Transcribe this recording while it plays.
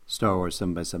Star Wars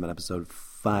 7x7 episode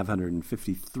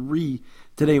 553.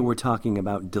 Today we're talking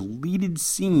about deleted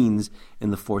scenes in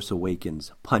The Force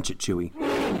Awakens. Punch it, Chewie.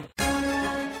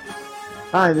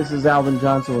 Hi, this is Alvin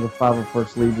Johnson with the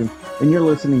 501st Legion, and you're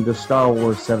listening to Star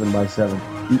Wars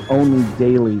 7x7, the only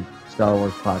daily Star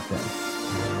Wars podcast.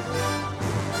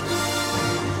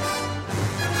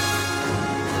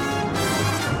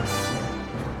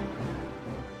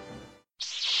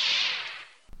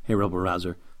 Hey, Rebel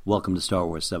Rouser. Welcome to Star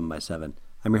Wars 7x7.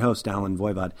 I'm your host, Alan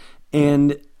Voivod,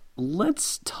 and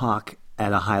let's talk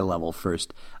at a high level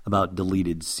first about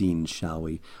deleted scenes, shall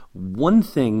we? One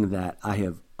thing that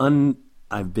I've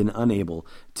been unable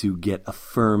to get a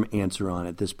firm answer on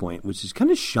at this point, which is kind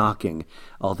of shocking,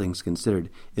 all things considered,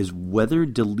 is whether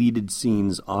deleted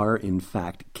scenes are in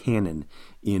fact canon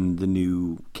in the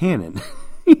new canon.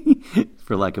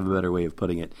 For lack of a better way of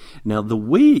putting it. Now, the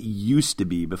way it used to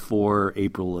be before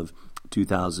April of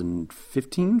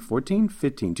 2014,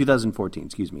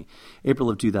 April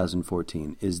of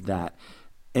 2014, is that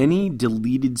any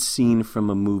deleted scene from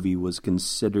a movie was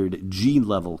considered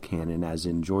G-level canon, as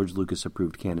in George Lucas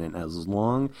approved canon, as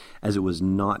long as it was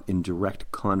not in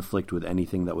direct conflict with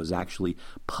anything that was actually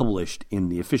published in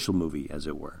the official movie, as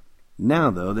it were. Now,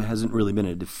 though, there hasn't really been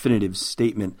a definitive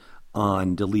statement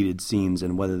on deleted scenes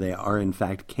and whether they are in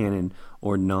fact canon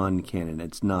or non-canon.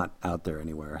 It's not out there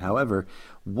anywhere. However,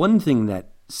 one thing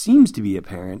that seems to be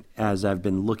apparent as I've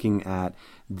been looking at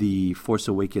the Force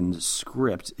Awakens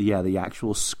script, the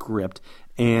actual script,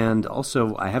 and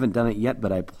also I haven't done it yet,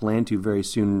 but I plan to very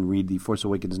soon read the Force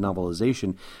Awakens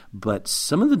novelization, but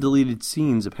some of the deleted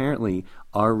scenes apparently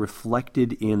are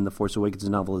reflected in the Force Awakens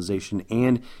novelization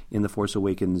and in the Force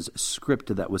Awakens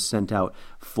script that was sent out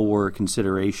for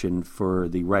consideration for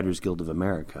the Writers Guild of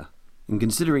America. And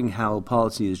considering how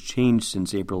policy has changed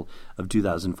since April of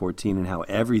 2014 and how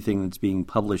everything that's being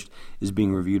published is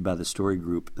being reviewed by the story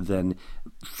group, then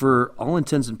for all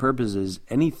intents and purposes,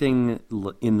 anything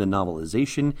in the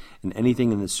novelization and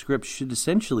anything in the script should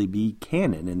essentially be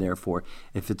canon. And therefore,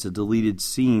 if it's a deleted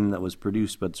scene that was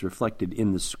produced but it's reflected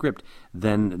in the script,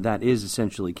 then that is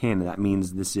essentially canon. That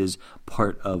means this is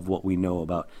part of what we know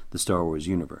about the Star Wars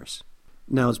universe.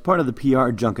 Now, as part of the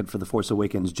PR junket for The Force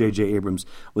Awakens, J.J. Abrams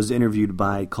was interviewed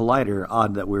by Collider.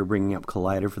 Odd that we're bringing up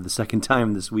Collider for the second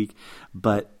time this week,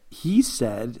 but he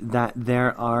said that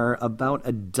there are about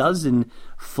a dozen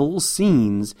full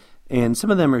scenes, and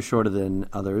some of them are shorter than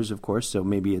others, of course, so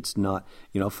maybe it's not,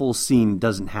 a full scene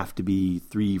doesn't have to be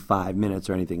 3-5 minutes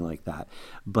or anything like that.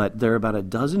 But there are about a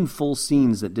dozen full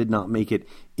scenes that did not make it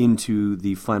into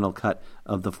the final cut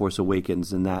of The Force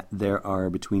Awakens, and that there are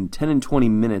between 10 and 20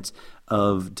 minutes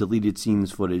of deleted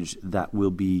scenes footage that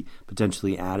will be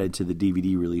potentially added to the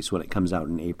DVD release when it comes out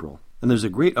in April. And there's a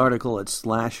great article at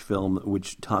Slash Film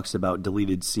which talks about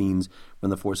deleted scenes from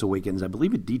The Force Awakens. I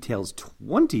believe it details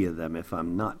 20 of them, if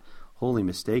I'm not wholly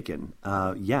mistaken.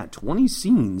 20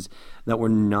 scenes that were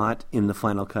not in the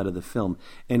final cut of the film.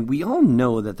 And we all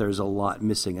know that there's a lot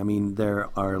missing. I mean, there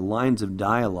are lines of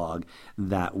dialogue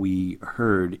that we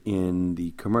heard in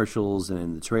the commercials and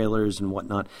in the trailers and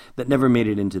whatnot that never made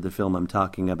it into the film. I'm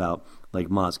talking about like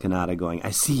Maz Kanata going,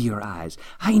 "I see your eyes.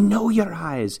 I know your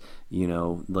eyes."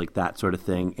 Like that sort of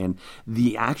thing. And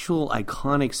the actual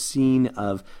iconic scene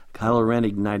of Kylo Ren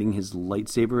igniting his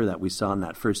lightsaber that we saw in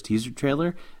that first teaser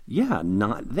trailer,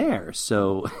 not there.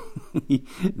 So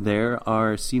there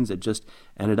are scenes that just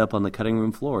ended up on the cutting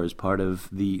room floor as part of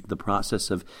the process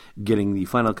of getting the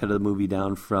final cut of the movie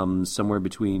down from somewhere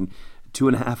between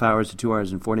 2.5 hours to 2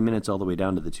 hours and 40 minutes all the way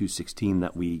down to the 2:16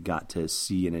 that we got to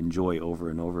see and enjoy over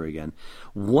and over again.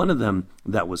 One of them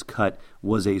that was cut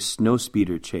was a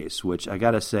snowspeeder chase, which I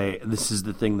gotta say, this is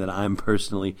the thing that I'm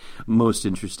personally most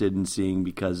interested in seeing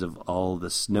because of all the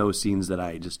snow scenes that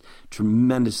I just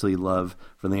tremendously love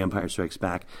from The Empire Strikes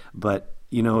Back. But,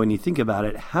 when you think about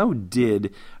it, how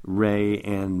did Rey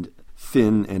and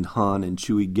Finn and Han and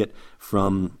Chewie get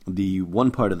from the one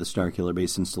part of the Starkiller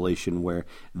Base installation where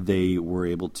they were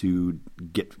able to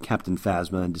get Captain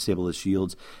Phasma and disable his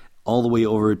shields all the way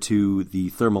over to the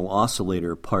thermal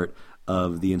oscillator part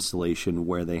of the installation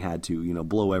where they had to,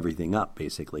 blow everything up,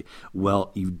 basically?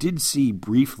 Well, you did see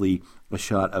briefly a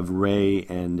shot of Rey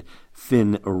and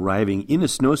Finn arriving in a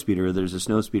snowspeeder. There's a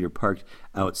snowspeeder parked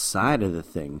outside of the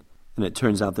thing. And it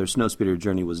turns out their snowspeeder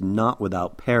journey was not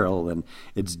without peril, and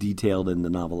it's detailed in the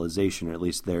novelization, or at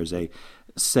least there's a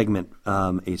segment,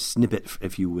 a snippet,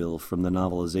 if you will, from the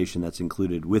novelization that's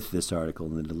included with this article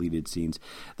in the deleted scenes.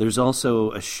 There's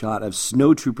also a shot of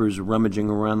snowtroopers rummaging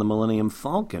around the Millennium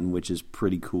Falcon, which is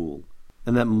pretty cool.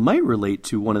 And that might relate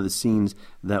to one of the scenes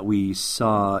that we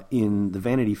saw in the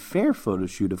Vanity Fair photo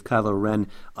shoot of Kylo Ren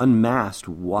unmasked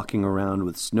walking around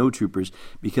with snowtroopers,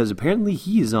 because apparently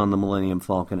he is on the Millennium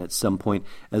Falcon at some point,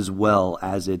 as well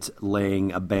as it's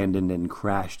laying abandoned and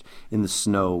crashed in the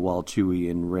snow while Chewie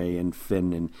and Rey and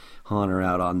Finn and Han are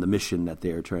out on the mission that they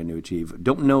are trying to achieve.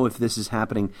 Don't know if this is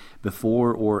happening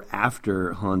before or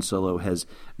after Han Solo has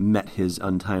met his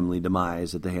untimely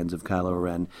demise at the hands of Kylo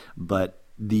Ren, but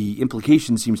the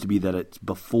implication seems to be that it's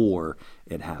before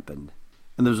it happened.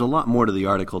 And there's a lot more to the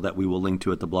article that we will link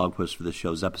to at the blog post for this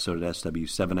show's episode at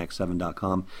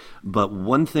sw7x7.com. But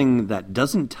one thing that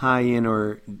doesn't tie in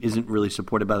or isn't really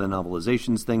supported by the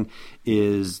novelizations thing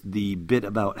is the bit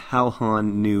about how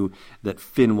Han knew that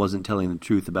Finn wasn't telling the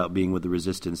truth about being with the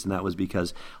Resistance, and that was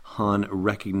because Han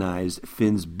recognized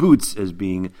Finn's boots as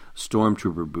being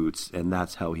stormtrooper boots, and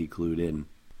that's how he clued in.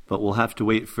 But we'll have to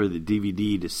wait for the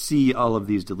DVD to see all of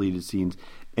these deleted scenes.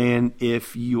 And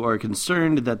if you are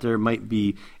concerned that there might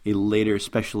be a later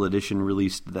special edition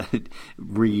released that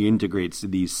reintegrates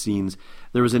these scenes,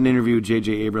 there was an interview with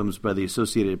J.J. Abrams by the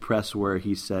Associated Press where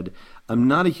he said, "I'm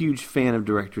not a huge fan of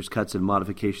director's cuts and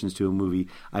modifications to a movie.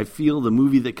 I feel the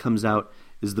movie that comes out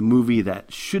is the movie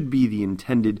that should be the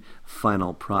intended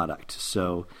final product."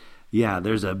 So yeah,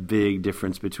 there's a big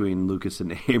difference between Lucas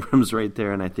and Abrams right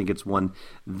there, and I think it's one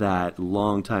that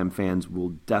longtime fans will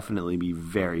definitely be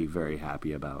very, very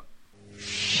happy about.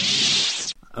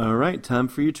 All right, time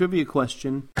for your trivia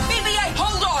question. BB-8,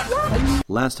 hold on!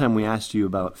 Last time we asked you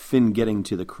about Finn getting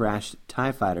to the crashed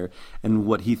TIE fighter and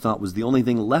what he thought was the only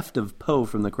thing left of Poe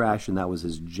from the crash, and that was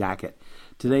his jacket.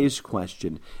 Today's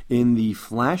question: in the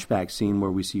flashback scene where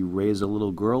we see Rey as a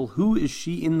little girl, who is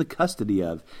she in the custody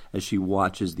of as she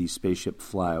watches the spaceship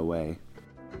fly away?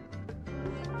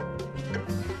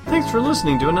 Thanks for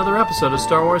listening to another episode of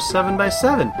Star Wars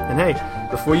 7x7. And hey,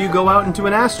 before you go out into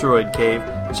an asteroid cave,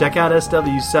 check out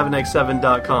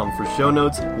SW7x7.com for show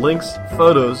notes, links,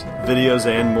 photos, videos,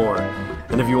 and more.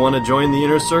 And if you want to join the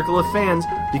inner circle of fans,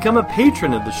 become a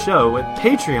patron of the show at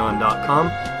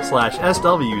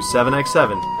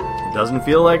patreon.com/SW7x7. It doesn't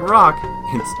feel like rock,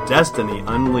 it's Destiny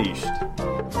Unleashed.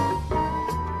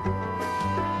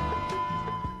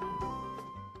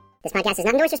 This podcast is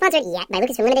not endorsed or sponsored yet by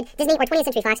Lucasfilm Limited, Disney, or 20th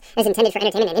Century Fox, and is intended for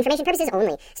entertainment and information purposes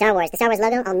only. Star Wars, the Star Wars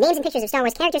logo, all names and pictures of Star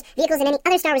Wars characters, vehicles, and any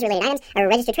other Star Wars-related items are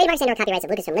registered trademarks and/or copyrights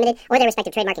of Lucasfilm Limited or their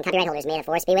respective trademark and copyright holders. May the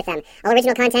force be with them. All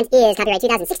original content is copyright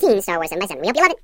 2016 Star Wars 7x7. We hope you love it.